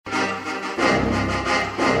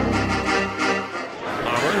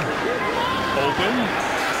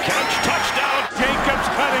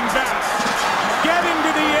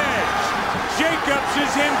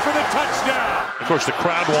touchdown. Of course, the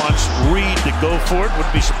crowd wants Reed to go for it.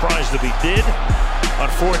 Wouldn't be surprised if he did on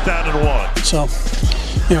 4th down and 1. So,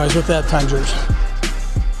 anyways, with that, time yours.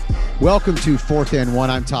 Welcome to 4th and 1.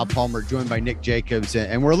 I'm Todd Palmer, joined by Nick Jacobs.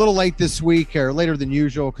 And we're a little late this week, or later than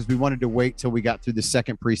usual, because we wanted to wait till we got through the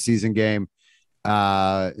second preseason game.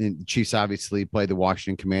 And the Chiefs obviously played the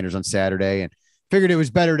Washington Commanders on Saturday, and figured it was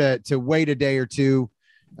better to wait a day or two,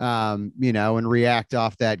 and react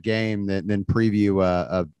off that game than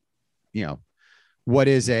preview what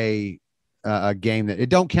is a game that it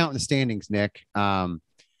don't count in the standings, Nick.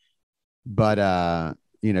 But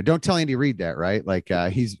don't tell Andy Reid that, right? Like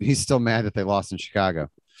he's still mad that they lost in Chicago.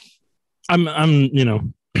 I'm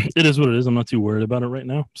it is what it is. I'm not too worried about it right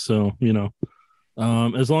now. So,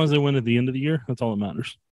 as long as they win at the end of the year, that's all that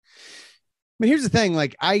matters. But here's the thing,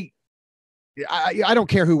 like I don't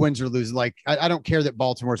care who wins or loses. Like I don't care that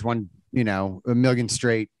Baltimore's won, a million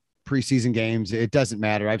straight preseason games. It doesn't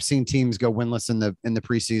matter. I've seen teams go winless in the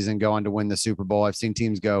preseason, go on to win the Super Bowl. I've seen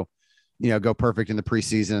teams go perfect in the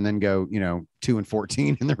preseason and then go,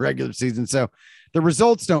 2-14 in the regular season. So the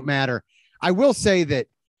results don't matter. I will say that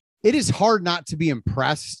it is hard not to be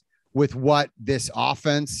impressed with what this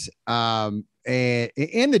offense and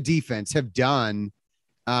the defense have done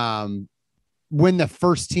when the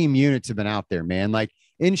first team units have been out there, man, like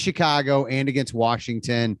in Chicago and against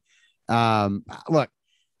Washington. Look,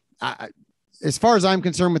 as far as I'm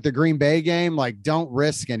concerned with the Green Bay game, like don't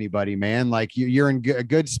risk anybody, man. Like you're in a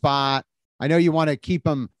good spot. I know you want to keep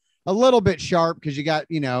them a little bit sharp because you got,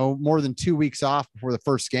 more than 2 weeks off before the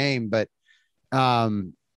first game, but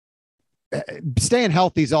staying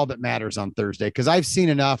healthy is all that matters on Thursday. Cause I've seen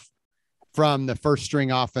enough from the first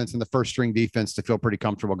string offense and the first string defense to feel pretty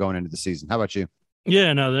comfortable going into the season. How about you?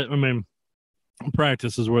 Yeah, no,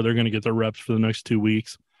 practice is where they're going to get their reps for the next 2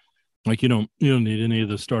 weeks. Like you don't need any of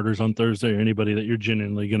the starters on Thursday or anybody that you're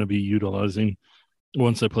genuinely going to be utilizing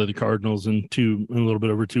once they play the Cardinals in a little bit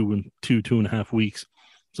over 2.5 weeks.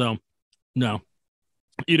 So no,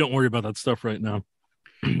 you don't worry about that stuff right now.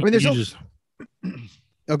 I mean,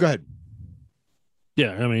 oh, go ahead.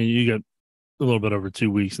 Yeah. I mean, you got a little bit over 2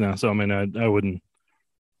 weeks now. So, I mean, I wouldn't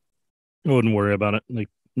worry about it. Like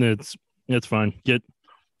it's fine. Get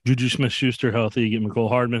Juju Smith-Schuster healthy, get McCole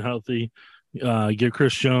Hardman healthy, get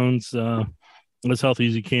Chris Jones as healthy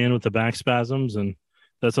as you can with the back spasms. And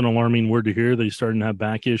that's an alarming word to hear that he's starting to have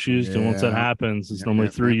back issues. Yeah. And once that happens, it's normally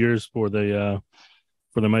 3 years before they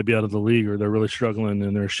might be out of the league or they're really struggling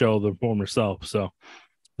in their shell of their former self. So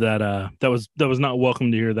that was not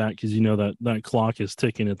welcome to hear that, because that clock is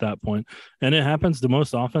ticking at that point. And it happens to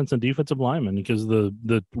most offense and defensive linemen because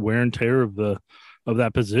the wear and tear of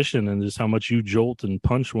that position and just how much you jolt and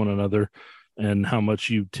punch one another and how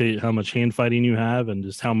much how much hand fighting you have and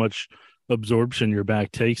just how much absorption your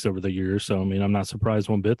back takes over the years. So, I mean, I'm not surprised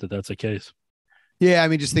one bit that that's the case. Yeah. I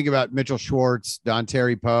mean, just think about Mitchell Schwartz,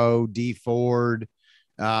 Dontari Poe, D Ford.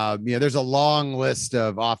 There's a long list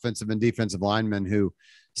of offensive and defensive linemen who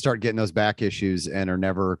start getting those back issues and are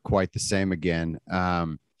never quite the same again.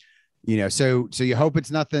 So you hope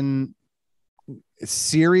it's nothing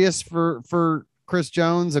serious for Chris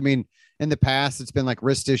Jones. I mean, in the past, it's been like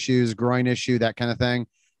wrist issues, groin issue, that kind of thing.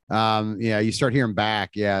 You start hearing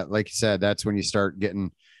back. Yeah. Like you said, that's when you start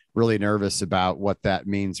getting really nervous about what that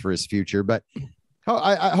means for his future, but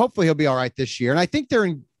hopefully he'll be all right this year. And I think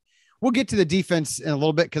we'll get to the defense in a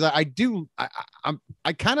little bit, because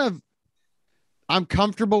I'm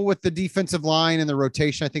comfortable with the defensive line and the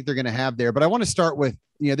rotation I think they're going to have there. But I want to start with,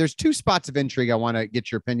 there's 2 spots of intrigue I want to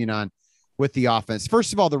get your opinion on with the offense.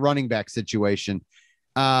 First of all, the running back situation.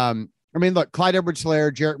 Look, Clyde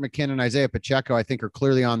Edwards-Helaire, Jerick McKinnon, Isaiah Pacheco, I think are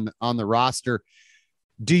clearly on the roster.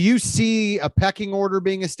 Do you see a pecking order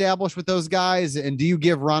being established with those guys? And do you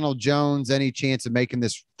give Ronald Jones any chance of making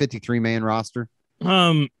this 53-man roster?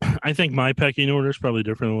 I think my pecking order is probably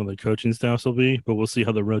different than what the coaching staffs will be, but we'll see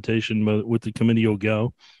how the rotation with the committee will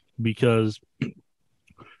go, because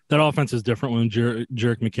that offense is different when Jerick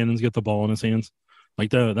McKinnon's got the ball in his hands. Like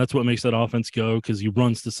that's what makes that offense go, because he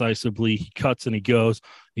runs decisively, he cuts and he goes,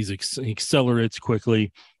 he accelerates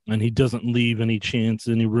quickly, and he doesn't leave any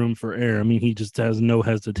room for error. I mean, he just has no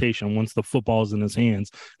hesitation once the football is in his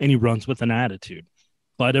hands, and he runs with an attitude.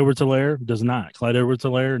 Clyde Edwards-Helaire does not. Clyde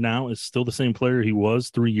Edwards-Helaire now is still the same player he was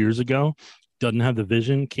 3 years ago. Doesn't have the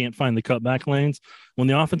vision, can't find the cutback lanes. When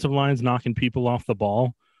the offensive line's knocking people off the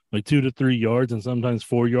ball, like 2 to 3 yards and sometimes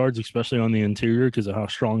 4 yards, especially on the interior because of how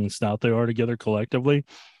strong and stout they are together collectively,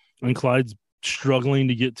 and Clyde's struggling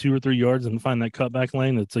to get 2 or 3 yards and find that cutback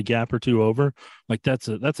lane that's a gap or two over, like that's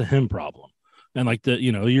a him problem. And like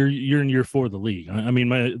you're in year 4 of the league. I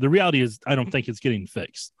mean, the reality is I don't think it's getting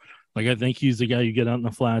fixed. Like, I think he's the guy you get out in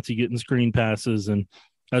the flats, you get in screen passes, and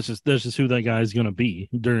that's just who that guy is going to be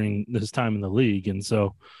during his time in the league. And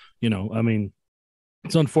so, I mean,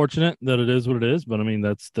 it's unfortunate that it is what it is, but I mean,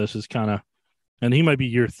 that's just kind of, and he might be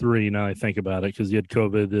year 3 now I think about it, because he had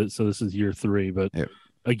COVID. So this is year 3. But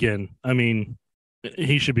again, I mean,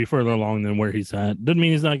 he should be further along than where he's at. Doesn't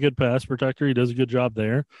mean he's not a good pass protector. He does a good job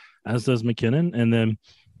there, as does McKinnon. And then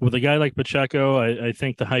with a guy like Pacheco, I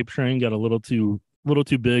think the hype train got a little too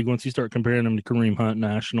big once you start comparing him to Kareem Hunt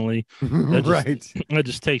nationally. That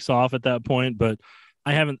just takes off at that point. But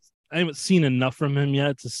I haven't seen enough from him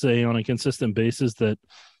yet to say on a consistent basis that,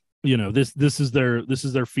 this is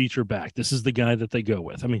their feature back. This is the guy that they go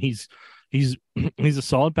with. I mean, he's a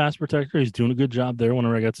solid pass protector. He's doing a good job there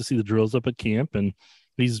whenever I got to see the drills up at camp, and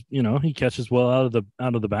he's, he catches well out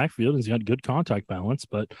of the backfield. He's got good contact balance,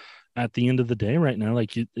 but at the end of the day right now,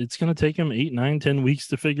 like, it's going to take him 8, 9, 10 weeks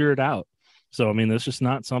to figure it out. So, I mean, that's just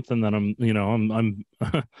not something that I'm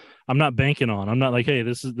I'm not banking on. I'm not like, hey,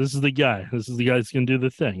 this is the guy. This is the guy that's going to do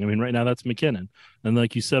the thing. I mean, right now that's McKinnon. And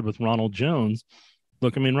like you said, with Ronald Jones,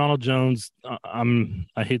 look, I mean, Ronald Jones,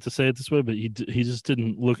 I hate to say it this way, but he just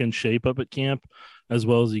didn't look in shape up at camp as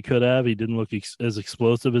well as he could have. He didn't look as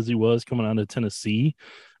explosive as he was coming out of Tennessee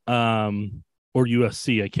or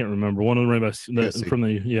USC. I can't remember. One of the running backs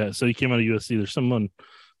from so he came out of USC. There's someone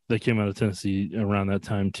that came out of Tennessee around that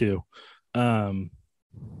time too. Might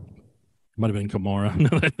have been Kamara. Now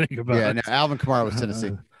that I think about it. No, Alvin Kamara was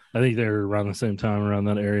Tennessee. I think they were around the same time around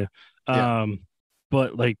that area.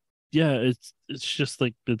 But like, it's just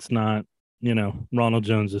like, it's not, Ronald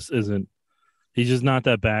Jones just isn't. He's just not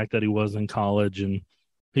that back that he was in college, and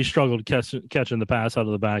he struggled catching the pass out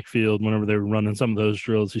of the backfield whenever they were running some of those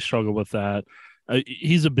drills. He struggled with that.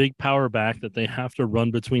 He's a big power back that they have to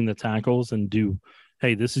run between the tackles and do.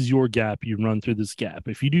 Hey, this is your gap. You run through this gap.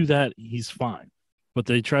 If you do that, he's fine. But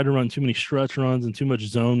they try to run too many stretch runs and too much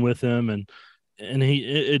zone with him, and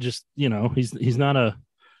it just, he's not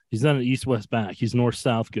an east-west back. He's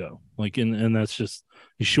north-south go. Like, and that's just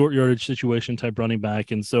a short yardage situation type running back.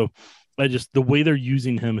 And so the way they're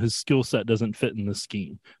using him, his skill set doesn't fit in the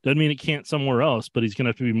scheme. Doesn't mean it can't somewhere else, but he's going to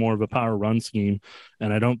have to be more of a power run scheme.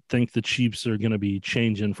 And I don't think the Chiefs are going to be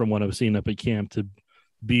changing from what I've seen up at camp to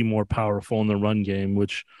be more powerful in the run game,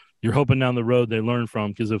 which you're hoping down the road they learn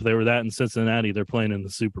from, because if they were that in Cincinnati, they're playing in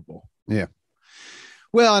the Super Bowl. Yeah.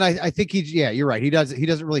 Well, and I think you're right. He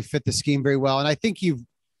doesn't really fit the scheme very well. And I think you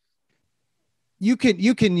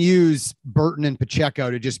can use Burton and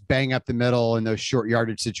Pacheco to just bang up the middle in those short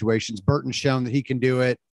yardage situations. Burton's shown that he can do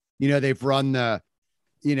it. They've run the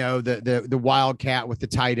wildcat with the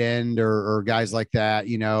tight end or guys like that,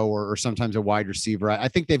 or sometimes a wide receiver. I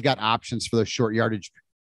think they've got options for those short yardage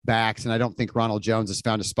backs, and I don't think Ronald Jones has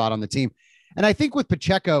found a spot on the team. And I think with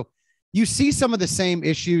Pacheco, you see some of the same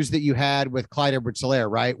issues that you had with Clyde Edwards-Helaire,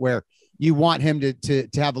 right? Where you want him to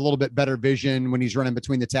have a little bit better vision when he's running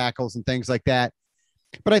between the tackles and things like that.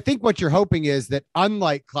 But I think what you're hoping is that,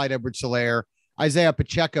 unlike Clyde Edwards-Helaire, Isaiah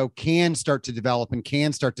Pacheco can start to develop and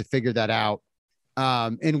can start to figure that out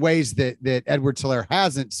in ways that Edwards-Helaire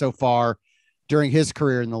hasn't so far during his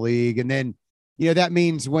career in the league. And then, that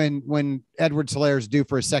means when Edwards-Helaire is due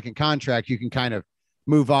for a second contract, you can kind of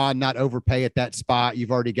move on, not overpay at that spot. You've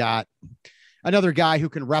already got another guy who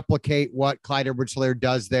can replicate what Clyde Edwards-Helaire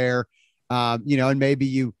does there. And maybe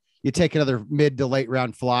you take another mid to late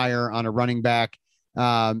round flyer on a running back,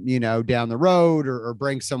 down the road, or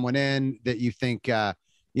bring someone in that you think, on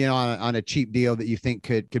a cheap deal that you think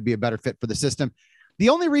could be a better fit for the system. The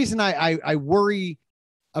only reason I worry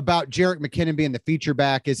about Jerick McKinnon being the feature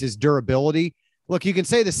back is his durability. Look, you can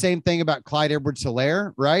say the same thing about Clyde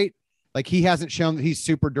Edwards-Helaire, right? Like, he hasn't shown that he's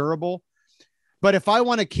super durable. But if I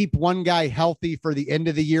want to keep one guy healthy for the end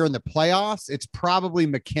of the year in the playoffs, it's probably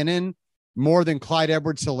McKinnon more than Clyde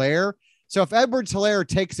Edwards-Helaire. So if Edwards-Helaire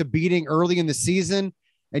takes a beating early in the season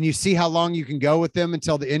and you see how long you can go with him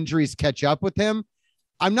until the injuries catch up with him,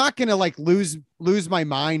 I'm not going to lose my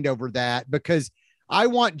mind over that, because I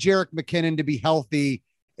want Jerick McKinnon to be healthy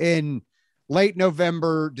in late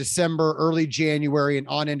November, December, early January, and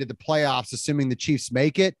on into the playoffs, assuming the Chiefs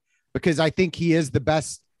make it, because I think he is the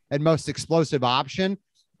best and most explosive option.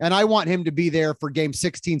 And I want him to be there for game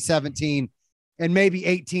 16, 17, and maybe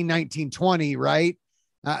 18, 19, 20, right?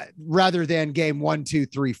 Rather than game 1, 2,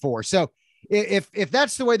 3, 4. So if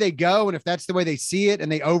that's the way they go, and if that's the way they see it,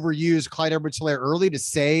 and they overuse Clyde Edwards-Helaire early to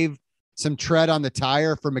save some tread on the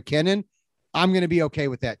tire for McKinnon, I'm going to be okay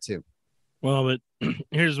with that too. Well, but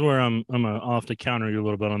here's where I'm off to counter you a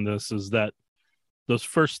little bit on this, is that those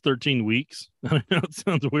first 13 weeks, I know it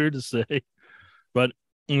sounds weird to say, but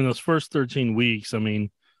in those first 13 weeks, I mean,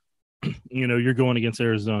 you're going against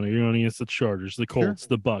Arizona, you're going against the Chargers, the Colts,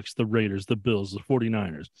 the Bucks, the Raiders, the Bills, the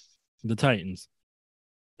 49ers, the Titans.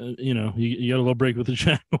 You got a little break with the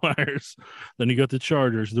Jaguars. Then you got the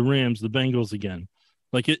Chargers, the Rams, the Bengals again.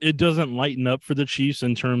 Like it doesn't lighten up for the Chiefs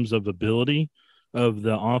in terms of ability of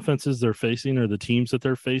the offenses they're facing or the teams that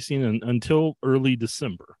they're facing until early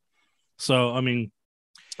December. So, I mean,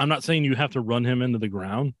 I'm not saying you have to run him into the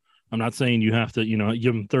ground. I'm not saying you have to,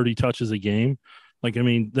 give him 30 touches a game. Like, I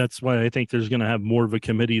mean, that's why I think there's going to have more of a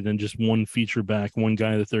committee than just one feature back, one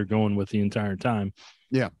guy that they're going with the entire time.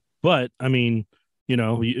 Yeah. But, I mean,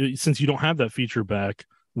 since you don't have that feature back,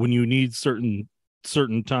 when you need certain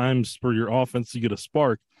times for your offense to get a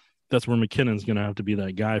spark, that's where McKinnon's going to have to be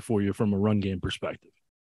that guy for you from a run game perspective.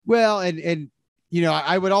 Well, and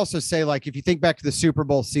I would also say, like, if you think back to the Super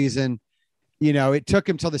Bowl season, it took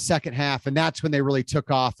him till the second half, and that's when they really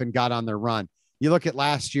took off and got on their run. You look at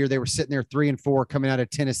last year, they were sitting there 3-4 coming out of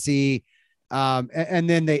Tennessee. And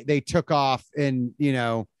then they took off in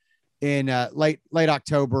late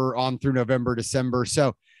October on through November, December.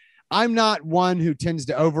 So I'm not one who tends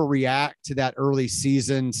to overreact to that early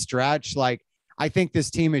season stretch. Like, I think this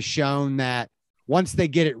team has shown that once they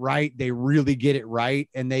get it right, they really get it right,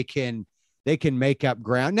 and they can make up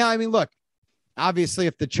ground. Now, I mean, look, obviously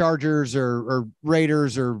if the Chargers or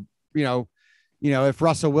Raiders or, if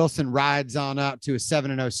Russell Wilson rides on up to a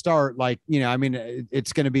 7-0 start, like,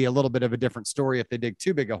 it's going to be a little bit of a different story if they dig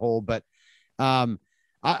too big a hole, but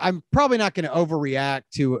I'm probably not going to overreact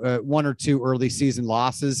to one or two early season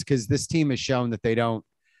losses, because this team has shown that they don't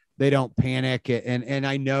panic. And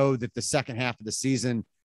I know that the second half of the season,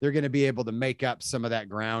 they're going to be able to make up some of that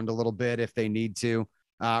ground a little bit if they need to,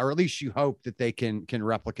 or at least you hope that they can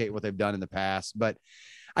replicate what they've done in the past. But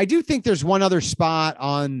I do think there's one other spot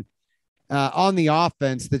on the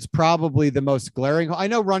offense that's probably the most glaring. I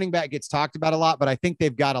know running back gets talked about a lot, but I think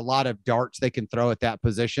they've got a lot of darts they can throw at that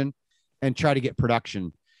position and try to get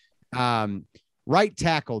production. Right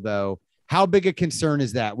tackle, though, how big a concern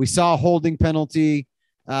is that? We saw a holding penalty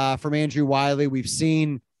from Andrew Wiley. We've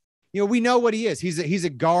seen, we know what he is. He's a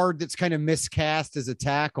guard that's kind of miscast as a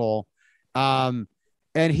tackle. And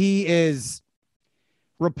he is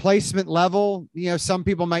replacement level. Some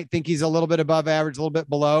people might think he's a little bit above average, a little bit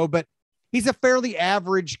below, but he's a fairly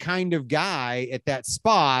average kind of guy at that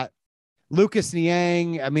spot. Lucas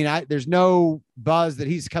Niang, I mean, there's no buzz that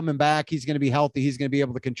he's coming back. He's going to be healthy. He's going to be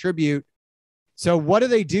able to contribute. So what do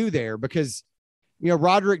they do there? Because,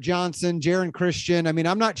 Roderick Johnson, Jaron Christian, I mean,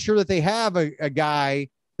 I'm not sure that they have a guy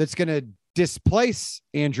that's going to displace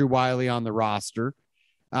Andrew Wiley on the roster.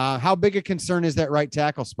 How big a concern is that right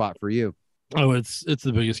tackle spot for you? Oh, it's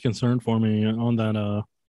the biggest concern for me on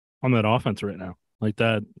that offense right now. Like,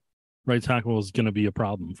 that right tackle is going to be a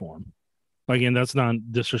problem for him. Again, that's not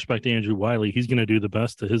disrespect to Andrew Wiley. He's going to do the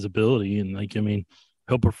best to his ability. And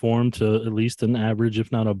he'll perform to at least an average,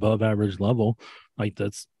 if not above average level. Like,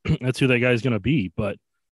 that's who that guy's going to be. But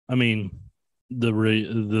I mean,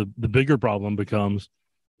 the bigger problem becomes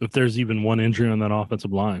if there's even one injury on that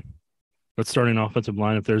offensive line. That starting offensive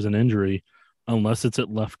line, if there's an injury, unless it's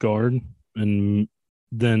at left guard, and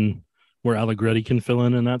then where Allegretti can fill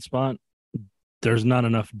in that spot, there's not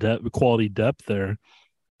enough quality depth there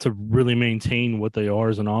to really maintain what they are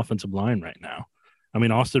as an offensive line right now. I mean,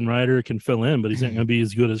 Austin Ryder can fill in, but he's not going to be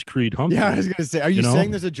as good as Creed Humphrey. Yeah, I was going to say, are you saying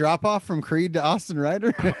there's a drop off from Creed to Austin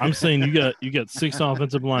Ryder? I'm saying you got 6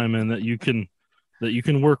 offensive linemen that you can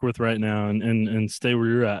work with right now and stay where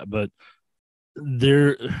you're at. But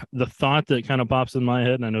the thought that kind of pops in my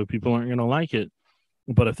head, and I know people aren't going to like it,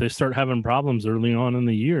 but if they start having problems early on in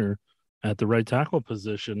the year at the right tackle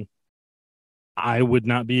position, I would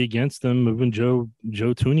not be against them moving Joe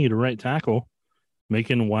Thuney to right tackle,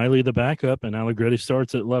 making Wiley the backup, and Allegretti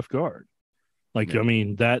starts at left guard. Like, yeah. I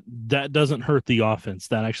mean, that doesn't hurt the offense.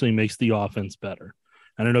 That actually makes the offense better.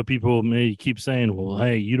 And I know people may keep saying, well,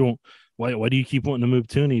 hey, why do you keep wanting to move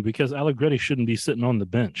Thuney? Because Allegretti shouldn't be sitting on the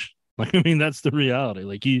bench. Like, I mean, that's the reality.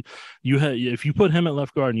 Like, you have, if you put him at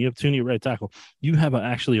left guard and you have Thuney at right tackle, you have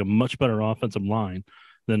actually a much better offensive line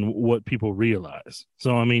than what people realize.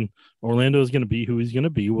 So, I mean, Orlando is going to be who he's going to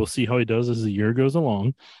be. We'll see how he does as the year goes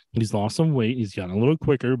along. He's lost some weight. He's gotten a little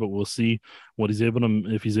quicker, but we'll see what he's able to,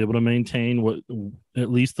 if he's able to maintain what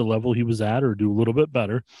at least the level he was at, or do a little bit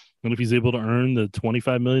better. And if he's able to earn the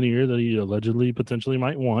 $25 million a year that he allegedly potentially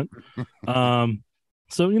might want.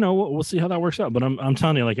 So, we'll see how that works out. But I'm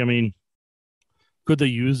telling you, like, I mean, could they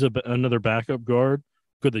use another backup guard?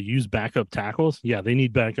 Could they use backup tackles? Yeah, they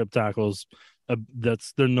need backup tackles.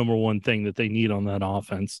 That's their number one thing that they need on that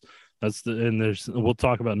offense. We'll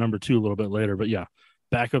talk about number 2 a little bit later, but yeah,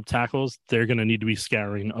 backup tackles, they're going to need to be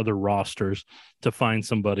scouring other rosters to find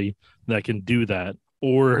somebody that can do that.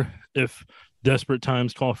 Or if desperate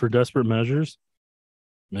times call for desperate measures,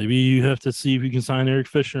 maybe you have to see if you can sign Eric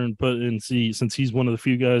Fisher and see, since he's one of the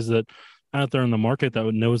few guys that out there in the market that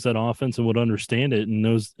knows that offense and would understand it and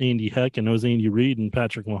knows Andy Heck and knows Andy Reid and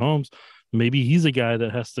Patrick Mahomes, maybe he's a guy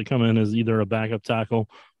that has to come in as either a backup tackle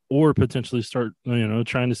or potentially start,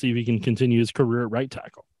 trying to see if he can continue his career at right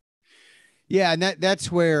tackle. Yeah, and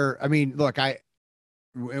that's where, I mean, look,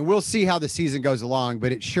 we'll see how the season goes along,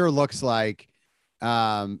 but it sure looks like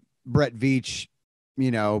Brett Veach,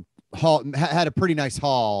 had a pretty nice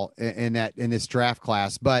haul in this draft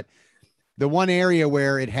class. But the one area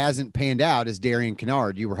where it hasn't panned out is Darian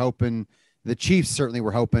Kinnard. You were hoping, the Chiefs certainly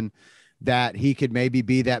were hoping that he could maybe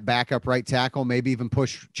be that backup right tackle, maybe even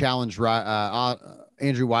challenge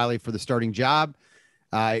Andrew Wiley for the starting job.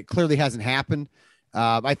 It clearly hasn't happened.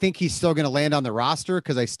 I think he's still going to land on the roster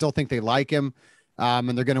because I still think they like him,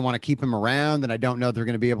 and they're going to want to keep him around. And I don't know if they're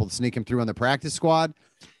going to be able to sneak him through on the practice squad.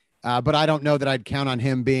 But I don't know that I'd count on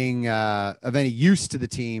him being of any use to the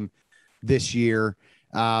team this year.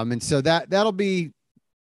 And so that'll be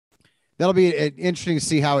interesting to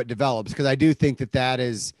see how it develops, because I do think that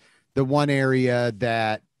is the one area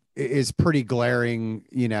that is pretty glaring,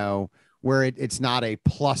 where it's not a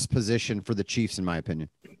plus position for the Chiefs, in my opinion.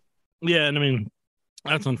 Yeah, and I mean,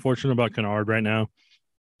 that's unfortunate about Kinnard right now.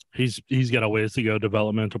 He's got a ways to go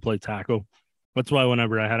development to play tackle. That's why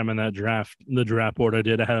whenever I had him in that draft, the draft board I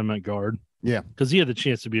had him at guard. Yeah, because he had the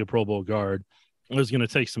chance to be a Pro Bowl guard. It was going to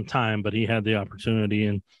take some time, but he had the opportunity,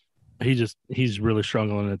 and he's really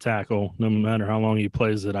struggling to tackle. No matter how long he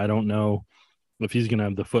plays it, I don't know if he's going to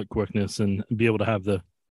have the foot quickness and be able to have the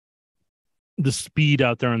speed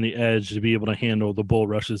out there on the edge to be able to handle the bull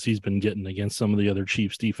rushes he's been getting against some of the other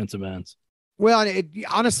Chiefs defensive ends. Well,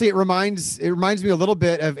 honestly, it reminds me a little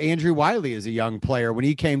bit of Andrew Wiley as a young player when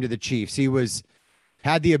he came to the Chiefs. He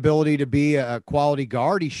had the ability to be a quality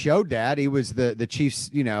guard. He showed that. He was the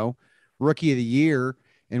Chiefs, rookie of the year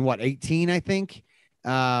in 18, I think.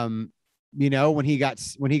 When he got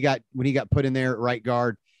put in there at right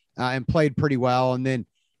guard and played pretty well, and then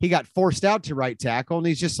he got forced out to right tackle, and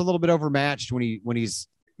he's just a little bit overmatched when he's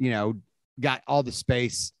got all the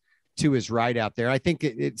space to his right out there. I think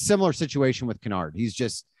it's similar situation with Kinnard. He's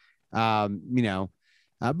just, but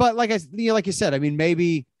like you said, I mean,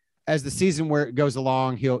 maybe as the season where it goes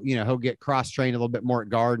along, he'll get cross-trained a little bit more at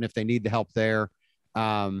guard. And if they need the help there,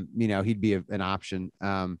 he'd be an option.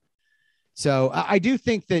 So I do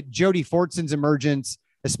think that Jody Fortson's emergence,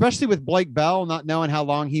 especially with Blake Bell, not knowing how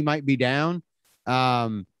long he might be down,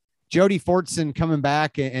 Jody Fortson coming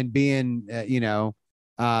back and being,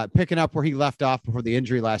 picking up where he left off before the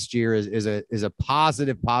injury last year is a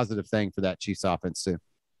positive thing for that Chiefs offense too.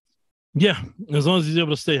 Yeah, as long as he's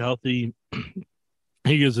able to stay healthy,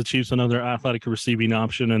 he gives the Chiefs another athletic receiving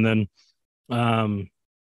option, and then,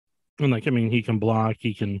 he can block,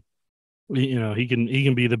 he can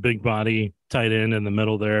be the big body tight end in the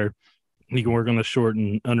middle there. He can work on the short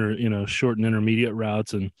and intermediate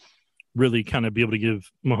routes and really kind of be able to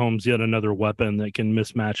give Mahomes yet another weapon that can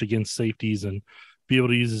mismatch against safeties and be able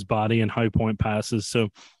to use his body in high point passes. So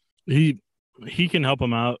he can help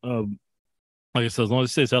him out. Like I said, as long as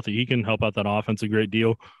he stays healthy, he can help out that offense a great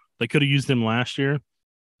deal. They could have used him last year,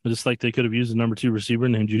 just like they could have used a number 2 receiver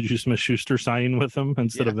named Juju Smith-Schuster signing with him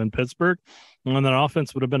instead of in Pittsburgh. And that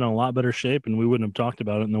offense would have been in a lot better shape, and we wouldn't have talked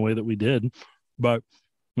about it in the way that we did. But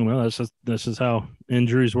that's just how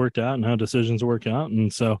injuries worked out and how decisions work out.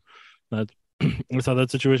 And so that's how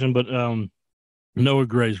that situation. But Noah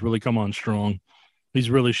Gray's really come on strong. He's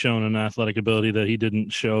really shown an athletic ability that he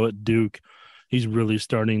didn't show at Duke. He's really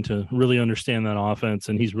starting to really understand that offense,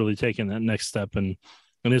 and he's really taking that next step in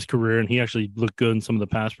his career. And he actually looked good in some of the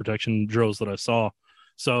pass protection drills that I saw.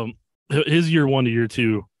 So his year 1 to year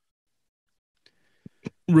 2,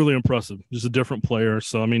 really impressive. Just a different player.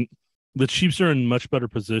 So, I mean, the Chiefs are in much better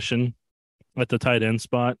position at the tight end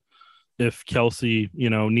spot if Kelsey,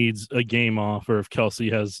 needs a game off, or if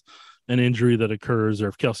Kelsey has an injury that occurs, or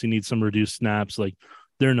if Kelsey needs some reduced snaps. Like,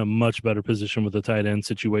 they're in a much better position with the tight end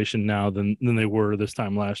situation now than they were this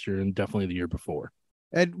time last year and definitely the year before.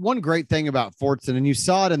 And one great thing about Fortson, and you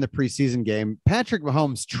saw it in the preseason game, Patrick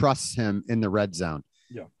Mahomes trusts him in the red zone.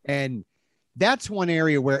 Yeah. And that's one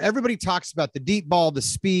area where everybody talks about the deep ball, the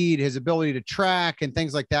speed, his ability to track and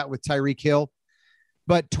things like that with Tyreek Hill.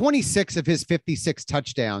 But 26 of his 56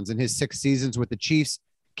 touchdowns in his 6 seasons with the Chiefs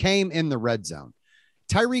came in the red zone.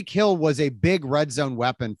 Tyreek Hill was a big red zone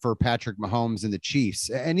weapon for Patrick Mahomes and the Chiefs.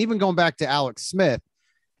 And even going back to Alex Smith,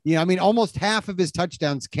 almost half of his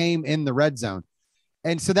touchdowns came in the red zone.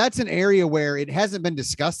 And so that's an area where it hasn't been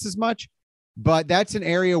discussed as much, but that's an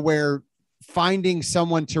area where finding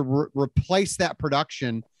someone to replace that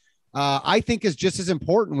production, I think is just as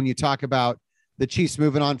important when you talk about the Chiefs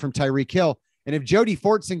moving on from Tyreek Hill. And if Jody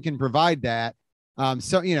Fortson can provide that,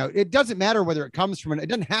 so, it doesn't matter whether it comes from it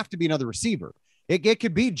doesn't have to be another receiver. It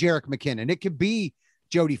could be Jerick McKinnon. It could be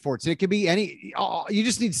Jody Fortson. It could be you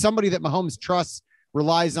just need somebody that Mahomes trusts,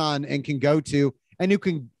 relies on, and can go to, and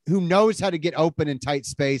who knows how to get open in tight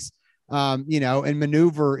space, and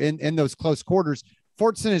maneuver in those close quarters.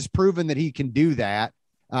 Fortson has proven that he can do that.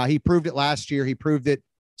 He proved it last year. He proved it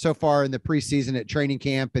so far in the preseason at training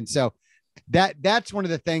camp. And so that's one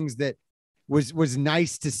of the things that was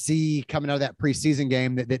nice to see coming out of that preseason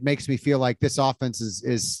game that makes me feel like this offense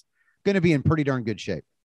is going to be in pretty darn good shape.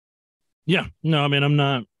 Yeah, no, I mean, I'm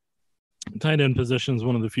not tight end position is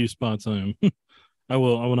one of the few spots I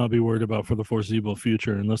will not be worried about for the foreseeable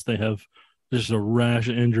future unless they have just a rash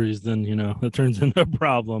of injuries. Then that turns into a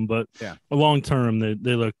problem. But long term,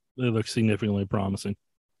 they look significantly promising.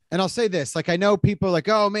 And I'll say this, like, I know people are like,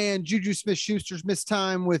 oh man, Juju Smith-Schuster's missed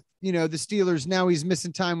time with, the Steelers. Now he's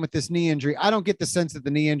missing time with this knee injury. I don't get the sense that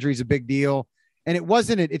the knee injury is a big deal. And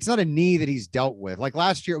it's not a knee that he's dealt with. Like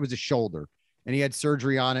last year, it was a shoulder and he had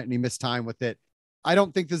surgery on it and he missed time with it. I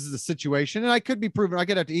don't think this is a situation, and I could be proven, I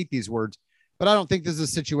could have to eat these words, but I don't think this is a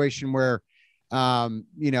situation where,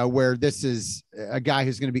 where this is a guy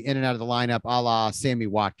who's going to be in and out of the lineup, a la Sammy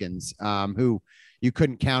Watkins, who you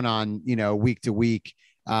couldn't count on, week to week,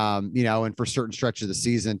 and for certain stretches of the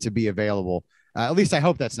season to be available. At least I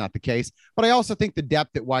hope that's not the case. But I also think the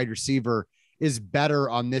depth at wide receiver is better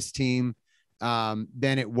on this team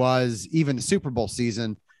than it was even the Super Bowl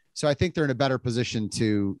season. So I think they're in a better position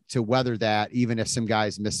to weather that, even if some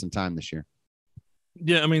guys miss some time this year.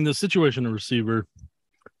 Yeah, I mean, the situation of receiver,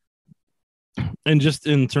 and just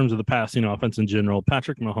in terms of the passing offense in general,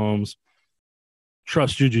 Patrick Mahomes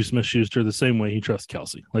trusts Juju Smith-Schuster the same way he trusts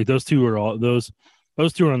Kelsey. Like those two are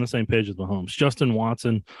those two are on the same page with Mahomes. Justin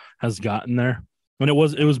Watson has gotten there. And it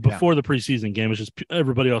was before the preseason game. It's just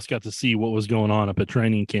everybody else got to see what was going on up at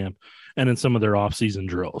training camp and in some of their off-season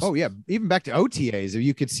drills. Oh, yeah. Even back to OTAs,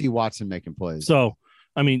 you could see Watson making plays. So,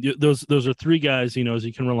 I mean, those are three guys he knows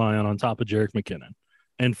he can rely on top of Jerick McKinnon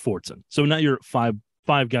and Fortson. So now you're at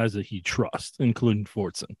five guys that he trusts, including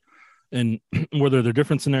Fortson. And whether they're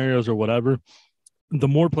different scenarios or whatever, the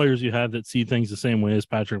more players you have that see things the same way as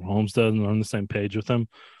Patrick Mahomes does and are on the same page with him,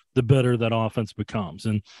 the better that offense becomes.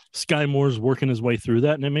 And Sky Moore's working his way through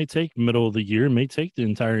that, and it may take middle of the year, it may take the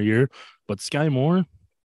entire year. But Sky Moore, I'm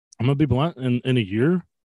going to be blunt, in a year,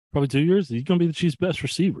 probably 2 years, he's going to be the Chiefs' best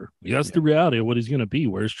receiver. That's the reality of what he's going to be,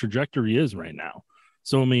 where his trajectory is right now.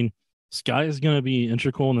 So, I mean, Sky is going to be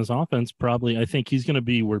integral in this offense. Probably, I think he's going to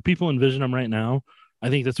be where people envision him right now. I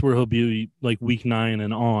think that's where he'll be like week 9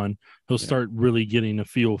 and on. He'll start really getting a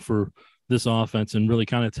feel for this offense and really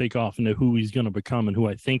kind of take off into who he's going to become and who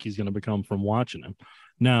I think he's going to become from watching him.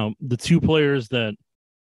 Now, the two players that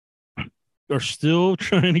are still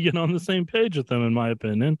trying to get on the same page with them, in my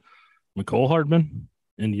opinion, Mecole Hardman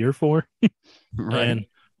in year 4 and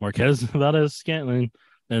Marquez Valdes-Scantling.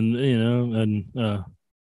 And,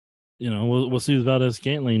 we'll see with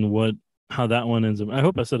Valdes-Scantling how that one ends up. I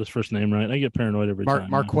hope I said his first name right. I get paranoid every time.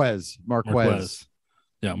 Marquez.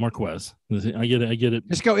 Yeah, Marquez. I get it.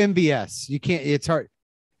 Just go MVS. You can't. It's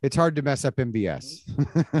hard to mess up MVS.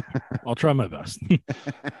 I'll try my best.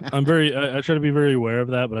 I try to be very aware of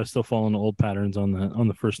that, but I still fall into old patterns on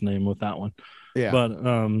the first name with that one. Yeah. But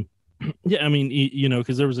I mean,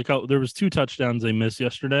 because there was 2 touchdowns they missed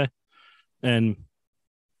yesterday, and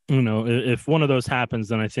if one of those happens,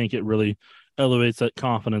 then I think it really elevates that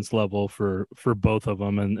confidence level for both of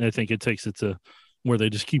them, and I think it takes it to where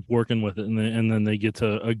they just keep working with it, and then they get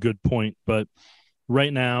to a good point. But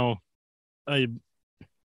right now,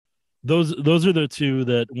 those are the two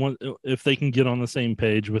that if they can get on the same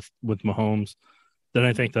page with Mahomes, then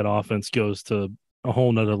I think that offense goes to a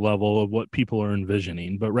whole nother level of what people are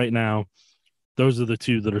envisioning. But right now, those are the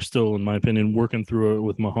two that are still, in my opinion, working through it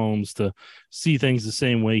with Mahomes to see things the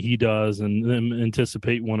same way he does and then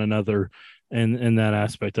anticipate one another and that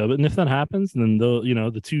aspect of it. And if that happens, then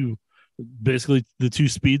the two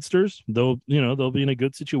speedsters, they'll be in a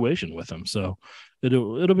good situation with him. So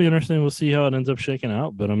it'll be interesting. We'll see how it ends up shaking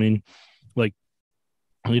out. But I mean, there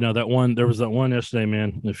was that one yesterday,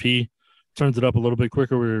 man. If he turns it up a little bit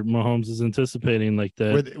quicker where Mahomes is anticipating like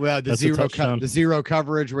that. The zero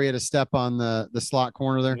coverage where he had to step on the slot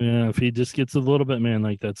corner there. Yeah, if he just gets a little bit, man,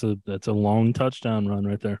 like that's a long touchdown run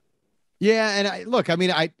right there. Yeah, and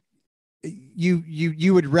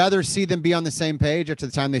you would rather see them be on the same page after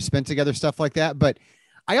the time they spent together, stuff like that. But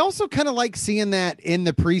I also kind of like seeing that in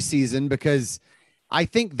the preseason because I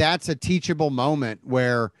think that's a teachable moment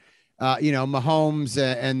where, Mahomes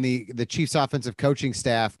and the Chiefs offensive coaching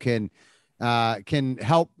staff can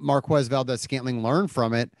help Marquez Valdes-Scantling learn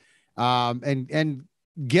from it, and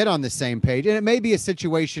get on the same page. And it may be a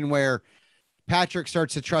situation where Patrick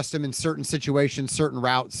starts to trust him in certain situations, certain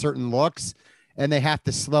routes, certain looks, and they have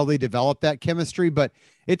to slowly develop that chemistry. But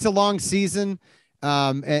it's a long season,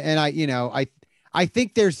 and I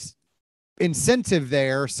think there's incentive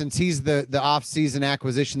there since he's the off-season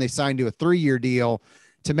acquisition. They signed to a 3-year deal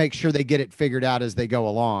to make sure they get it figured out as they go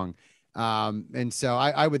along. And so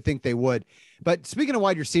I would think they would. But speaking of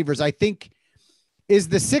wide receivers, I think is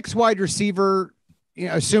the 6 wide receiver,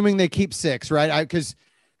 assuming they keep 6, right? Because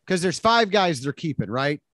there's 5 guys they're keeping,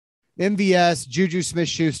 right? MVS, Juju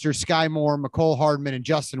Smith-Schuster, Sky Moore, McCole Hardman, and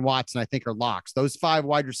Justin Watson, I think, are locks. Those 5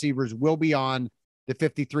 wide receivers will be on the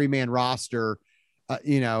 53-man roster,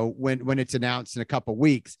 when it's announced in a couple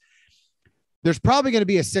weeks. There's probably going to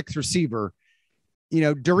be a 6th receiver,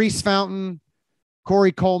 Daurice Fountain,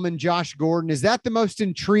 Corey Coleman, Josh Gordon. Is that the most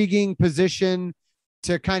intriguing position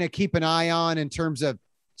to kind of keep an eye on in terms of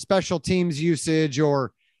special teams usage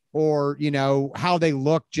or how they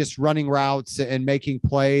look just running routes and making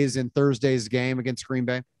plays in Thursday's game against Green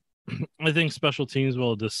Bay? I think special teams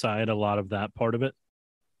will decide a lot of that part of it,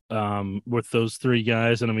 with those 3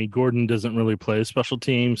 guys. And I mean, Gordon doesn't really play special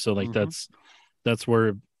teams. So that's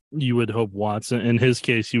where you would hope Watson, in his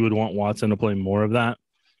case, you would want Watson to play more of that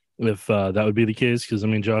if that would be the case. Cause I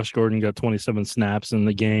mean, Josh Gordon got 27 snaps in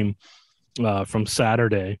the game from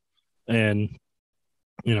Saturday, and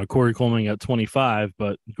Corey Coleman got 25,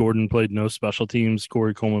 but Gordon played no special teams.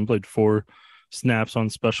 Corey Coleman played 4 snaps on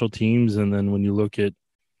special teams. And then when you look at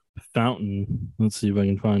Fountain, let's see if I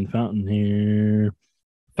can find Fountain here.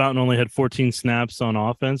 Fountain only had 14 snaps on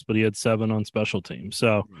offense, but he had 7 on special teams.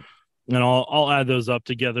 So, and I'll add those up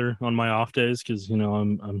together on my off days because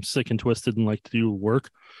I'm sick and twisted and like to do work.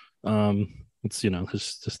 It's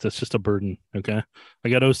that's just a burden. Okay, I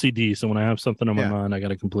got OCD, so when I have something on my mind, I got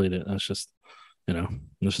to complete it. That's just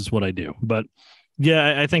this is what I do. But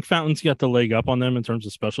yeah, I think Fountain's got the leg up on them in terms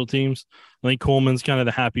of special teams. I think Coleman's kind of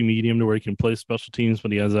the happy medium to where he can play special teams,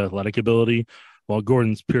 but he has athletic ability, while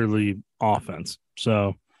Gordon's purely offense.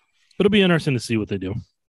 So it'll be interesting to see what they do.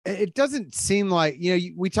 It doesn't seem like,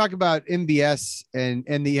 we talk about MVS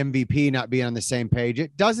and the MVP not being on the same page.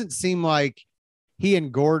 It doesn't seem like he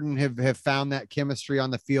and Gordon have found that chemistry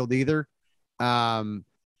on the field either. And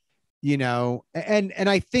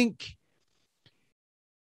I think,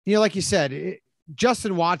 like you said,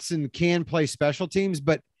 Justin Watson can play special teams,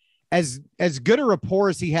 but as good a rapport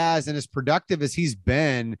as he has and as productive as he's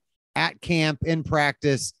been at camp, in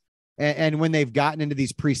practice, and when they've gotten into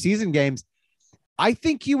these preseason games, I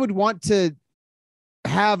think you would want to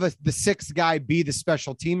have the 6th guy be the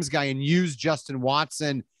special teams guy and use Justin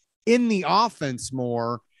Watson in the offense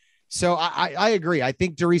more. So I agree. I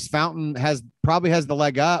think Daurice Fountain probably has the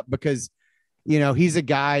leg up because, he's a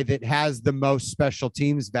guy that has the most special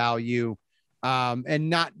teams value, and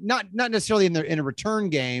not necessarily in a return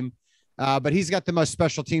game, but he's got the most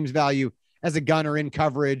special teams value as a gunner in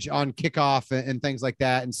coverage on kickoff and things like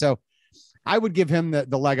that. And so I would give him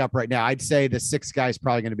the leg up right now. I'd say the 6th guy is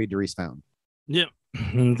probably going to be Daurice Fountain. Yeah.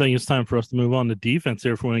 I think it's time for us to move on to defense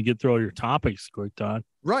here if we want to get through all your topics quick, Todd.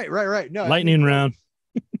 Right. No, lightning round.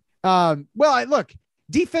 Look,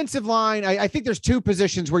 defensive line. I think there's 2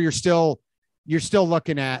 positions where you're still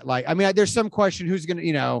looking at, there's some question who's going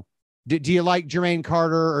to, do you like Jermaine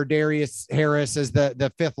Carter or Darius Harris as the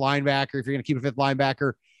 5th linebacker if you're going to keep a 5th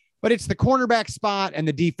linebacker? But it's the cornerback spot and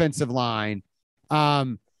the defensive line.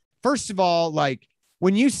 First of all,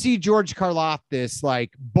 when you see George Karlaftis,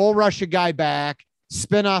 bull rush a guy back,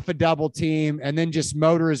 spin off a double team, and then just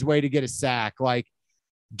motor his way to get a sack,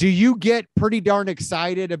 do you get pretty darn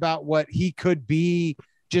excited about what he could be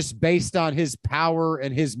just based on his power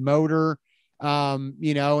and his motor,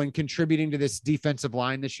 and contributing to this defensive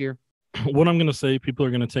line this year? What I'm going to say, people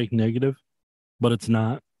are going to take negative, but it's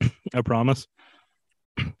not. I promise.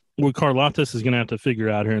 What Karlaftis is going to have to figure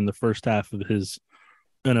out here in the first half of his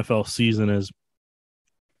NFL season is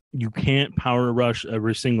you can't power rush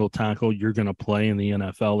every single tackle you're going to play in the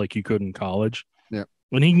NFL like you could in college. Yeah.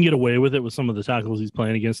 When he can get away with it with some of the tackles he's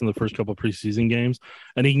playing against in the first couple of preseason games,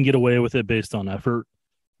 and he can get away with it based on effort.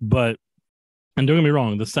 But, and don't get me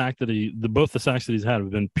wrong, both the sacks that he's had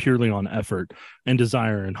have been purely on effort and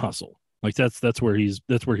desire and hustle. That's where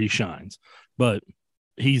he shines. But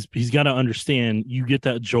he's got to understand you get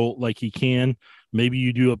that jolt like he can. Maybe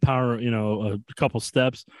you do a couple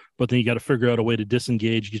steps, but then you got to figure out a way to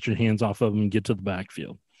disengage, get your hands off of him, and get to the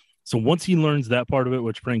backfield. So once he learns that part of it,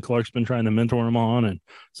 which Frank Clark's been trying to mentor him on, and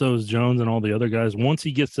so is Jones and all the other guys, once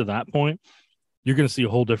he gets to that point, you're going to see a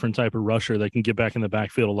whole different type of rusher that can get back in the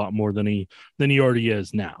backfield a lot more than he already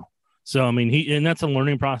is now. So, I mean, and that's a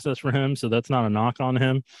learning process for him. So that's not a knock on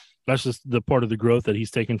him. That's just the part of the growth that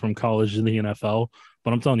he's taken from college to the NFL.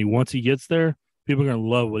 But I'm telling you, once he gets there, people are going to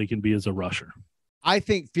love what he can be as a rusher. I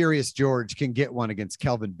think Furious George can get one against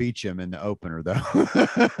Kelvin Beachum in the opener,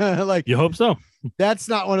 though. Like, you hope so. That's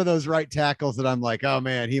not one of those right tackles that I'm like, oh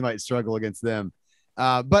man, he might struggle against them.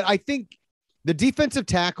 But I think the defensive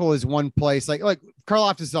tackle is one place, like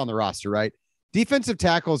Karlaftis is on the roster, right? Defensive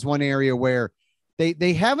tackle is one area where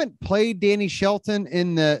they haven't played Danny Shelton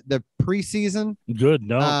in the preseason. Good.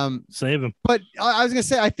 No, save him. But I was going to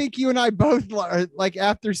say, I think you and I both are, like,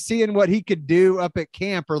 after seeing what he could do up at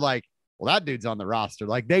camp, are like, well, that dude's on the roster.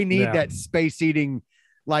 Like, they need that space eating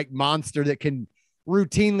like monster that can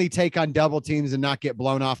routinely take on double teams and not get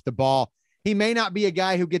blown off the ball. He may not be a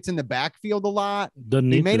guy who gets in the backfield a lot.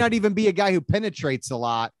 He may not even be a guy who penetrates a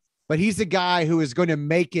lot, but he's a guy who is going to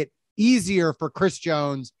make it easier for Chris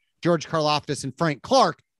Jones, George Karlaftis, and Frank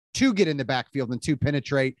Clark to get in the backfield and to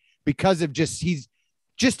penetrate because of he's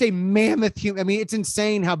just a mammoth human. I mean, it's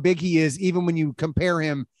insane how big he is, even when you compare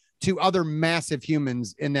him to other massive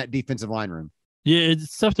humans in that defensive line room. Yeah,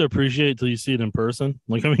 it's tough to appreciate till you see it in person.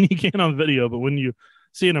 Like, I mean, you can on video, but when you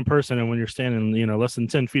see it in person and when you're standing, less than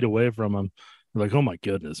 10 feet away from him, you're like, oh my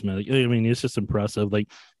goodness, man. Like, I mean, it's just impressive.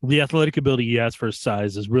 Like, the athletic ability he has for his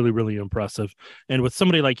size is really, really impressive. And with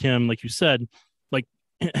somebody like him, like you said, like,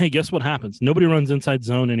 hey, guess what happens? Nobody runs inside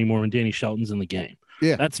zone anymore when Danny Shelton's in the game.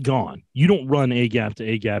 Yeah, that's gone. You don't run A gap to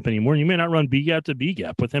A gap anymore. You may not run B gap to B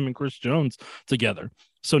gap with him and Chris Jones together.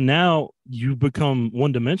 So now you become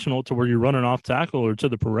one dimensional to where you're running off tackle or to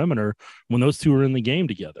the perimeter when those two are in the game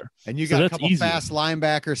together. And you got a couple fast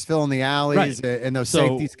linebackers filling the alleys, and those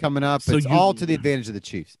safeties coming up. So it's all to the advantage of the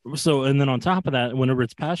Chiefs. So, and then on top of that, whenever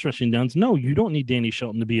it's pass rushing downs, no, you don't need Danny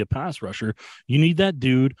Shelton to be a pass rusher. You need that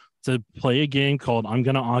dude to play a game called I'm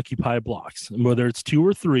going to occupy blocks. Whether it's 2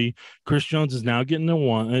 or 3, Chris Jones is now getting the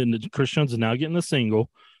one, and Chris Jones is now getting the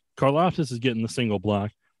single. Karlaftis is getting the single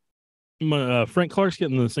block. Frank Clark's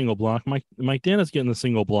getting the single block. Mike Dana's getting the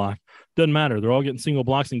single block. Doesn't matter. They're all getting single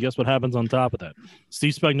blocks, and guess what happens on top of that?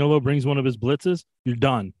 Steve Spagnuolo brings one of his blitzes. You're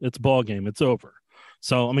done. It's ball game. It's over.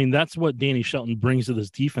 So, I mean, that's what Danny Shelton brings to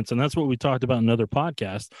this defense, and that's what we talked about in another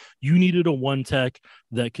podcast. You needed a one tech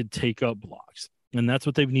that could take up blocks. And that's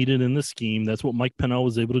what they've needed in the scheme. That's what Mike Pennell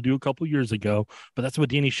was able to do a couple years ago. But that's what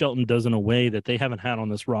Danny Shelton does in a way that they haven't had on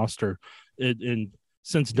this roster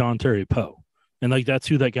since Don Terry Poe. And like, that's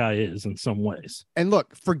who that guy is in some ways. And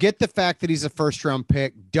look, forget the fact that he's a first-round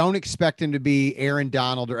pick. Don't expect him to be Aaron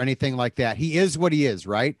Donald or anything like that. He is what he is,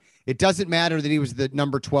 right? It doesn't matter that he was the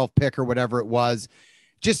number 12 pick or whatever it was.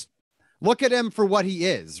 Just look at him for what he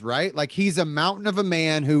is, right? Like, he's a mountain of a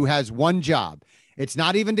man who has one job. It's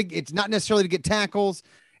not necessarily to get tackles.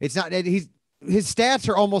 His stats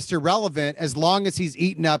are almost irrelevant as long as he's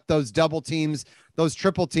eating up those double teams, those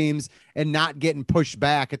triple teams, and not getting pushed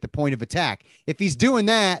back at the point of attack. If he's doing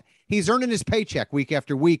that, he's earning his paycheck week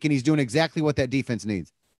after week, and he's doing exactly what that defense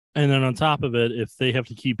needs. And then on top of it, if they have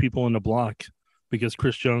to keep people in the block because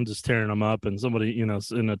Chris Jones is tearing them up and somebody, in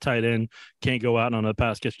a tight end can't go out on a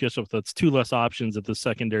pass catch up, that's 2 less options that the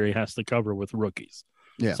secondary has to cover with rookies.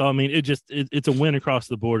 Yeah. So, I mean, it's a win across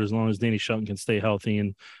the board as long as Danny Shelton can stay healthy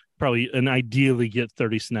and ideally get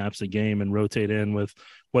 30 snaps a game and rotate in with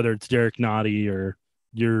whether it's Derek Nottie or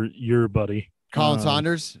your buddy. Colin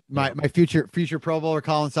Saunders, my future Pro Bowler,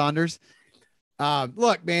 Colin Saunders.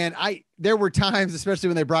 Look, man, there were times, especially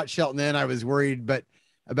when they brought Shelton in, I was worried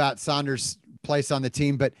about Saunders' place on the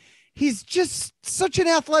team, but he's just such an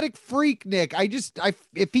athletic freak, Nick.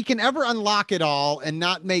 If he can ever unlock it all and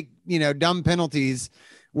not make, dumb penalties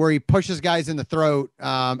where he pushes guys in the throat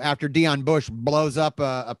after Deion Bush blows up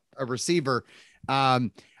a receiver. I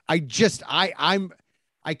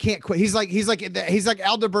can't quit. He's like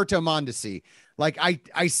Alberto Mondesi. Like,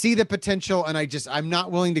 I see the potential, and I'm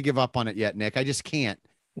not willing to give up on it yet, Nick. I just can't.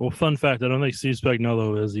 Well, fun fact, I don't think Steve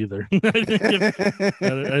Spagnuolo is either.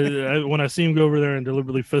 When I see him go over there and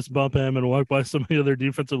deliberately fist bump him and walk by some of the other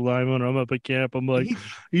defensive linemen, or I'm up at camp, I'm like,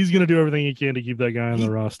 he's going to do everything he can to keep that guy on the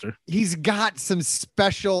roster. He's got some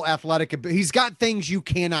special athletic. He's got things you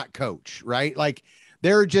cannot coach, right? Like,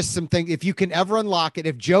 there are just some things, if you can ever unlock it,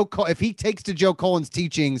 if he takes to Joe Colin's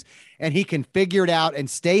teachings and he can figure it out and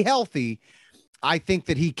stay healthy, I think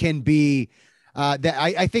that he can be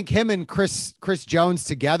I think him and Chris Jones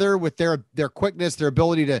together with their quickness, their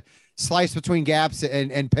ability to slice between gaps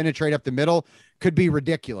and penetrate up the middle could be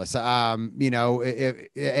ridiculous. At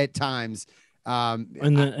times,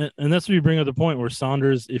 And that's where you bring up the point where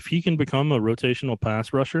Saunders, if he can become a rotational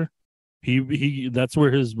pass rusher, he that's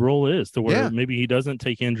where his role is, to where maybe he doesn't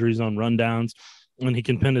take injuries on rundowns and he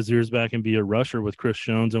can pin his ears back and be a rusher with Chris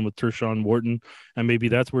Jones and with Tershawn Wharton. And maybe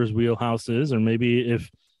that's where his wheelhouse is. Or maybe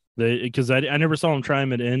if because I never saw him try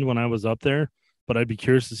him at end when I was up there, but I'd be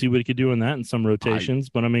curious to see what he could do in that in some rotations.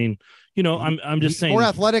 But I mean, I'm just saying, more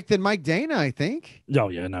athletic than Mike Dana, I think. Oh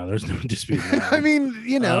yeah, no, there's no dispute. I mean,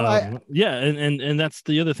 and that's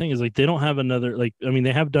the other thing is like they don't have another, like, I mean,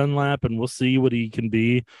 they have Dunlap, and we'll see what he can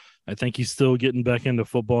be. I think he's still getting back into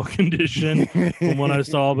football condition from what I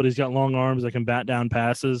saw, but he's got long arms that can bat down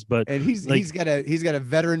passes. But and he's got a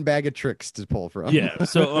veteran bag of tricks to pull from. Yeah,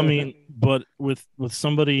 so I mean, but with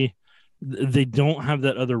somebody, they don't have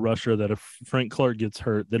that other rusher that if Frank Clark gets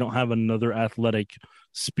hurt, they don't have another athletic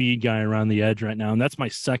speed guy around the edge right now. And that's my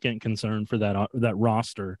second concern for that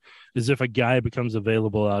roster, is if a guy becomes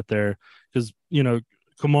available out there, because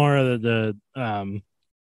Kamara,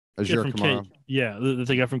 Azure Kamara,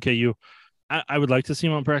 the guy from KU, I would like to see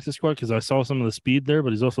him on practice squad because I saw some of the speed there,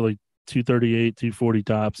 but he's also like 238, 240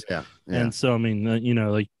 tops. Yeah. And so, I mean,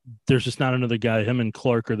 like there's just not another guy. Him and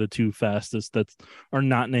Clark are the two fastest that are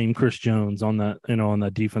not named Chris Jones on that, on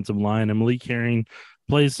that defensive line. And Malik Herring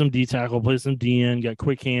plays some D tackle, plays some DN, got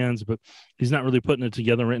quick hands, but he's not really putting it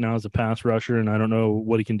together right now as a pass rusher. And I don't know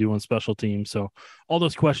what he can do on special teams. So all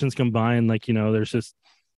those questions combined, like, there's just,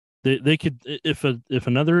 they could, if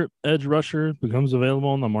another edge rusher becomes available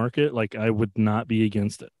on the market, like I would not be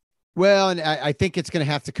against it. Well, and I think it's going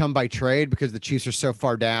to have to come by trade because the Chiefs are so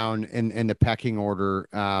far down in the pecking order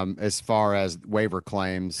as far as waiver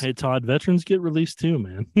claims. Hey, Todd, veterans get released too,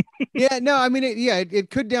 man. Yeah, no, I mean,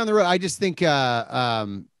 it could down the road. I just think,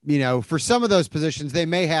 for some of those positions, they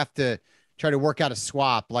may have to try to work out a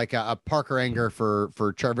swap, like a Parker Anger for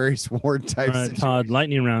Charvarius Ward type. All right, situation. Todd,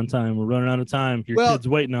 lightning round time. We're running out of time. Your kid's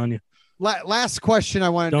waiting on you. Last question I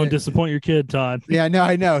wanted. Don't disappoint your kid, Todd. Yeah, no,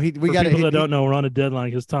 I know. We got people that don't know, we're on a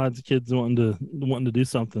deadline because Todd's kid's wanting to do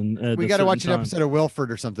something. We got to watch an episode of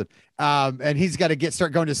Wilford or something. And he's got to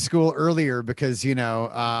start going to school earlier because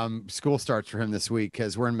school starts for him this week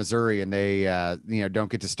because we're in Missouri and they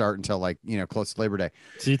don't get to start until close to Labor Day.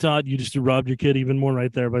 See, Todd, you just robbed your kid even more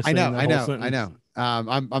right there by saying I know.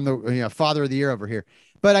 I'm the father of the year over here.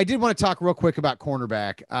 But I did want to talk real quick about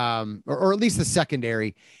cornerback, or at least the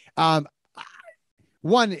secondary.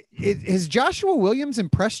 One, has Joshua Williams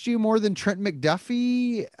impressed you more than Trent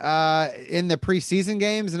McDuffie in the preseason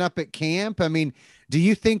games and up at camp? I mean, do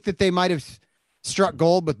you think that they might have struck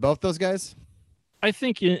gold with both those guys? I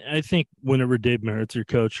think whenever Dave Merritt's your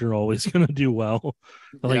coach, you're always going to do well.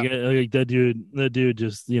 Like that dude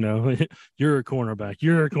just, you're a cornerback.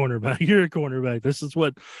 You're a cornerback. This is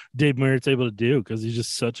what Dave Merritt's able to do because he's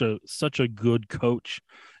just such a good coach.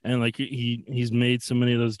 And like he's made so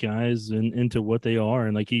many of those guys into what they are,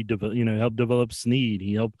 and like he helped develop Snead,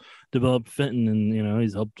 he helped develop Fenton, and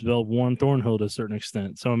he's helped develop Juan Thornhill to a certain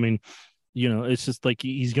extent. So I mean, it's just like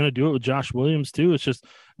he's going to do it with Josh Williams too. It's just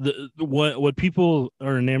what people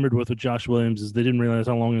are enamored with Josh Williams is they didn't realize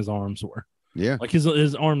how long his arms were. Yeah, like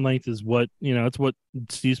his arm length is what it's what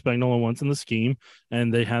Steve Spagnuolo wants in the scheme,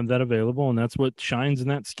 and they have that available, and that's what shines in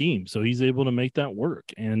that scheme. So he's able to make that work.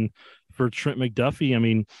 And for Trent McDuffie, I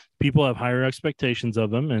mean, people have higher expectations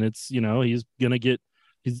of him, and it's he's gonna get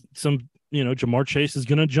Jamar Chase is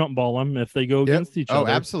gonna jump ball him if they go against each other.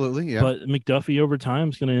 Oh, absolutely, yeah. But McDuffie over time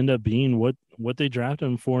is gonna end up being what they drafted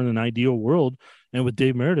him for in an ideal world. And with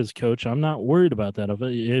Dave Merritt as coach, I'm not worried about that.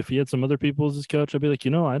 If he had some other people as his coach, I'd be like,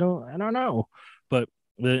 I don't know. But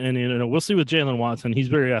we'll see with Jalen Watson. He's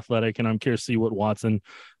very athletic, and I'm curious to see what Watson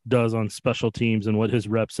does on special teams and what his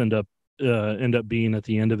reps end up being at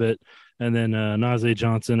the end of it. And then Najee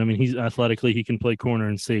Johnson, I mean, he's athletically, he can play corner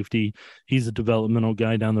and safety. He's a developmental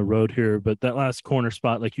guy down the road here. But that last corner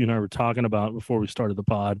spot, like you and I were talking about before we started the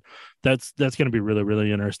pod, that's going to be really,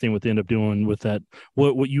 really interesting what they end up doing with that.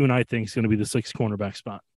 What you and I think is going to be the sixth cornerback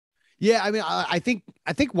spot. Yeah, I mean, I think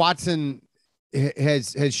Watson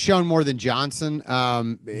has shown more than Johnson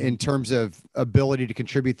in terms of ability to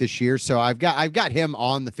contribute this year. So I've got him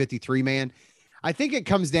on the 53 man. I think it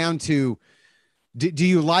comes down to, do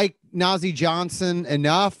you like Najee Johnson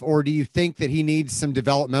enough, or do you think that he needs some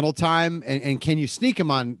developmental time, and can you sneak him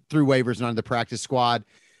on through waivers and onto the practice squad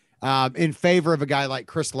in favor of a guy like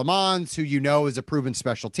Chris Lamons, who is a proven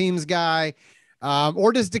special teams guy,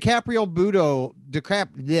 or does DiCaprio Bootle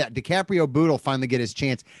finally get his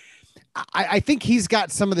chance? I think he's got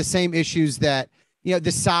some of the same issues that,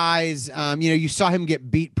 the size, you saw him get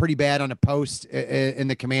beat pretty bad on a post in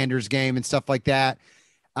the Commanders game and stuff like that.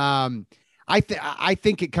 I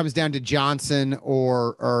think it comes down to Johnson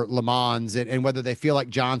or Lamons and whether they feel like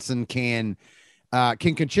Johnson can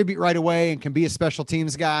contribute right away and can be a special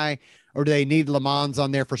teams guy, or do they need Lamons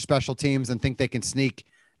on there for special teams and think they can sneak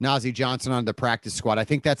Nazeeh Johnson onto the practice squad? I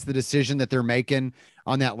think that's the decision that they're making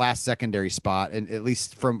on that last secondary spot, and at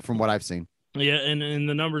least from what I've seen. Yeah, and in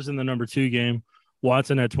the numbers in the number 2 game,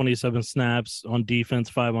 Watson had 27 snaps on defense,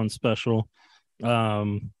 5 on special.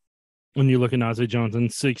 When you look at Nazeeh Johnson,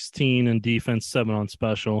 16 in defense, 7 on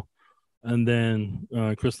special. And then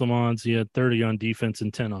Chris Lamons, he had 30 on defense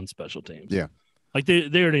and 10 on special teams. Yeah. Like they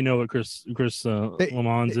already know what Chris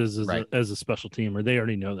Lamons is right. as a special teamer. They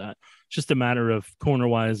already know that. It's just a matter of corner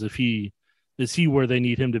wise, is he where they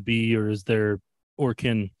need him to be, or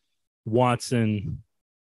can Watson,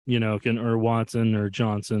 Watson or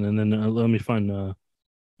Johnson, and then let me find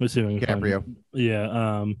let's see if I can Caprio. find,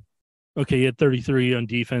 yeah. Okay, he had 33 on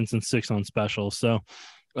defense and 6 on special. So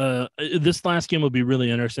this last game will be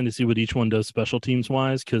really interesting to see what each one does special teams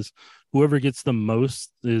wise, because whoever gets the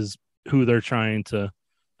most is who they're trying to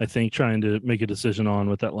make a decision on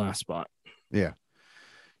with that last spot. Yeah.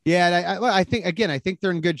 Yeah. And I think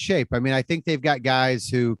they're in good shape. I mean, I think they've got guys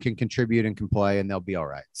who can contribute and can play, and they'll be all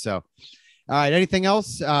right. So, all right. Anything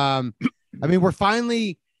else? I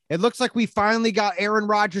mean, it looks like we finally got Aaron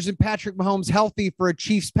Rodgers and Patrick Mahomes healthy for a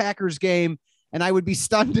Chiefs-Packers game, and I would be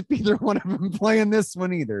stunned if either one of them playing this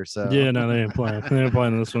one either. So yeah, no, they ain't playing. They ain't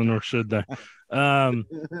playing this one, nor should they.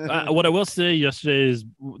 What I will say yesterday is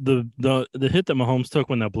the hit that Mahomes took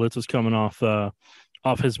when that blitz was coming off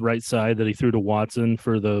his right side that he threw to Watson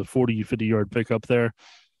for the 40-50 yard pickup there.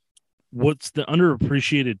 What's the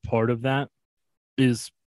underappreciated part of that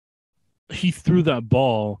is he threw that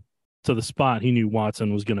ball to the spot he knew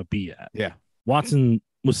Watson was going to be at. Yeah. Watson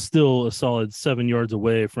was still a solid 7 yards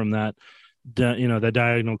away from that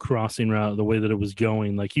diagonal crossing route, the way that it was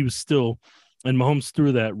going. Like he was still, and Mahomes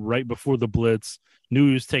threw that right before the blitz, knew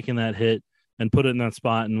he was taking that hit and put it in that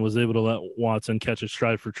spot and was able to let Watson catch it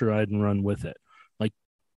stride for stride and run with it. Like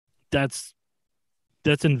that's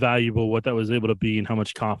invaluable what that was able to be and how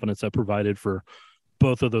much confidence that provided for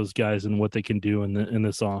both of those guys and what they can do in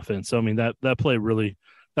this offense. So, I mean, that play really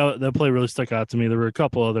stuck out to me. There were a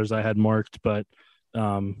couple others I had marked, but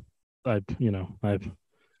I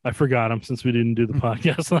forgot them since we didn't do the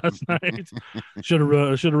podcast last night. Should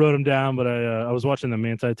have wrote them down, but I was watching the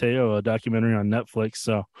Manti Te'o documentary on Netflix,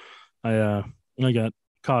 so I got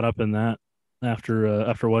caught up in that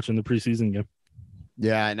after watching the preseason game.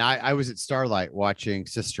 Yeah, and I was at Starlight watching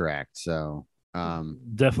Sister Act, so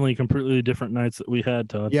definitely completely different nights that we had,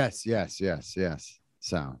 Todd. Yes.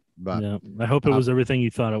 So, but yeah, I hope it was everything you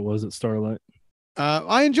thought it was at Starlight.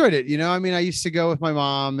 I enjoyed it. I mean, I used to go with my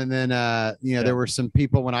mom, and then there were some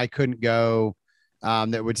people when I couldn't go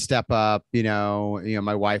that would step up.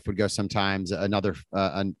 My wife would go sometimes. Another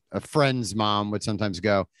a friend's mom would sometimes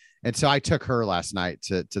go, and so I took her last night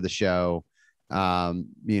to the show. So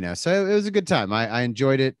it was a good time. I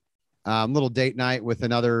enjoyed it. Little date night with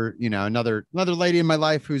another lady in my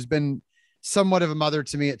life who's been somewhat of a mother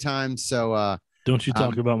to me at times. So don't you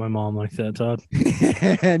talk about my mom like that, Todd.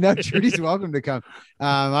 No, Trudy's welcome to come.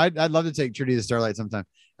 I'd love to take Trudy to Starlight sometime.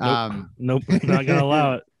 Nope, not gonna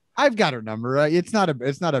allow it. I've got her number. It's not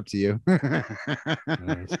up to you.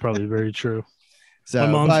 It's probably very true. So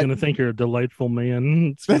my mom's gonna think you're a delightful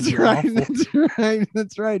man. That's right.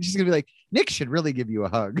 That's right. She's gonna be like, Nick should really give you a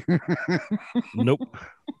hug. Nope. All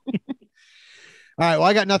right. Well,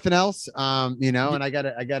 I got nothing else. And I got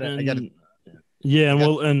it. Yeah,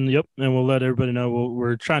 and we'll let everybody know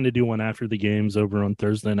we're trying to do one after the games over on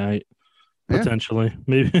Thursday night, potentially.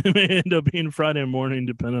 Maybe it may end up being Friday morning,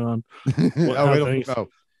 depending on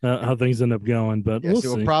how things end up going. But yes, it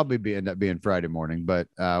will probably end up being Friday morning. But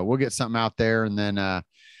we'll get something out there, and then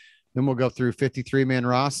we'll go through 53-man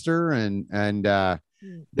roster and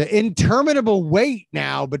the interminable wait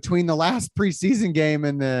now between the last preseason game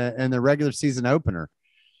and the regular season opener.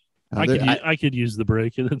 I could use the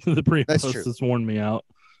break. The pre-post has worn me out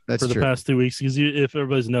for the past 2 weeks. Because if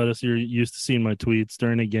everybody's noticed, you're used to seeing my tweets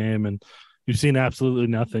during a game, and you've seen absolutely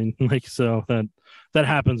nothing. So that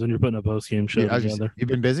happens when you're putting a post-game show together. You've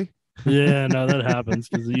been busy? Yeah, no, that happens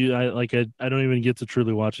because I don't even get to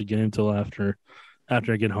truly watch a game till after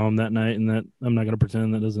I get home that night, and that I'm not going to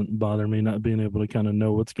pretend that doesn't bother me, not being able to kind of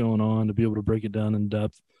know what's going on, to be able to break it down in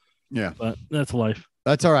depth. Yeah, but that's life.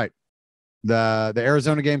 That's all right. The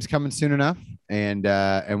Arizona game's coming soon enough, and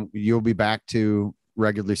you'll be back to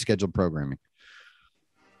regularly scheduled programming.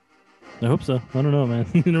 I hope so. I don't know, man.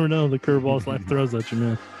 You never know the curveballs life throws at you,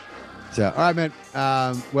 man. So, all right, man.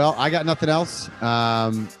 Well, I got nothing else.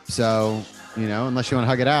 So, unless you want to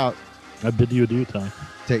hug it out, I bid you adieu, Ty.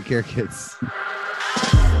 Take care, kids.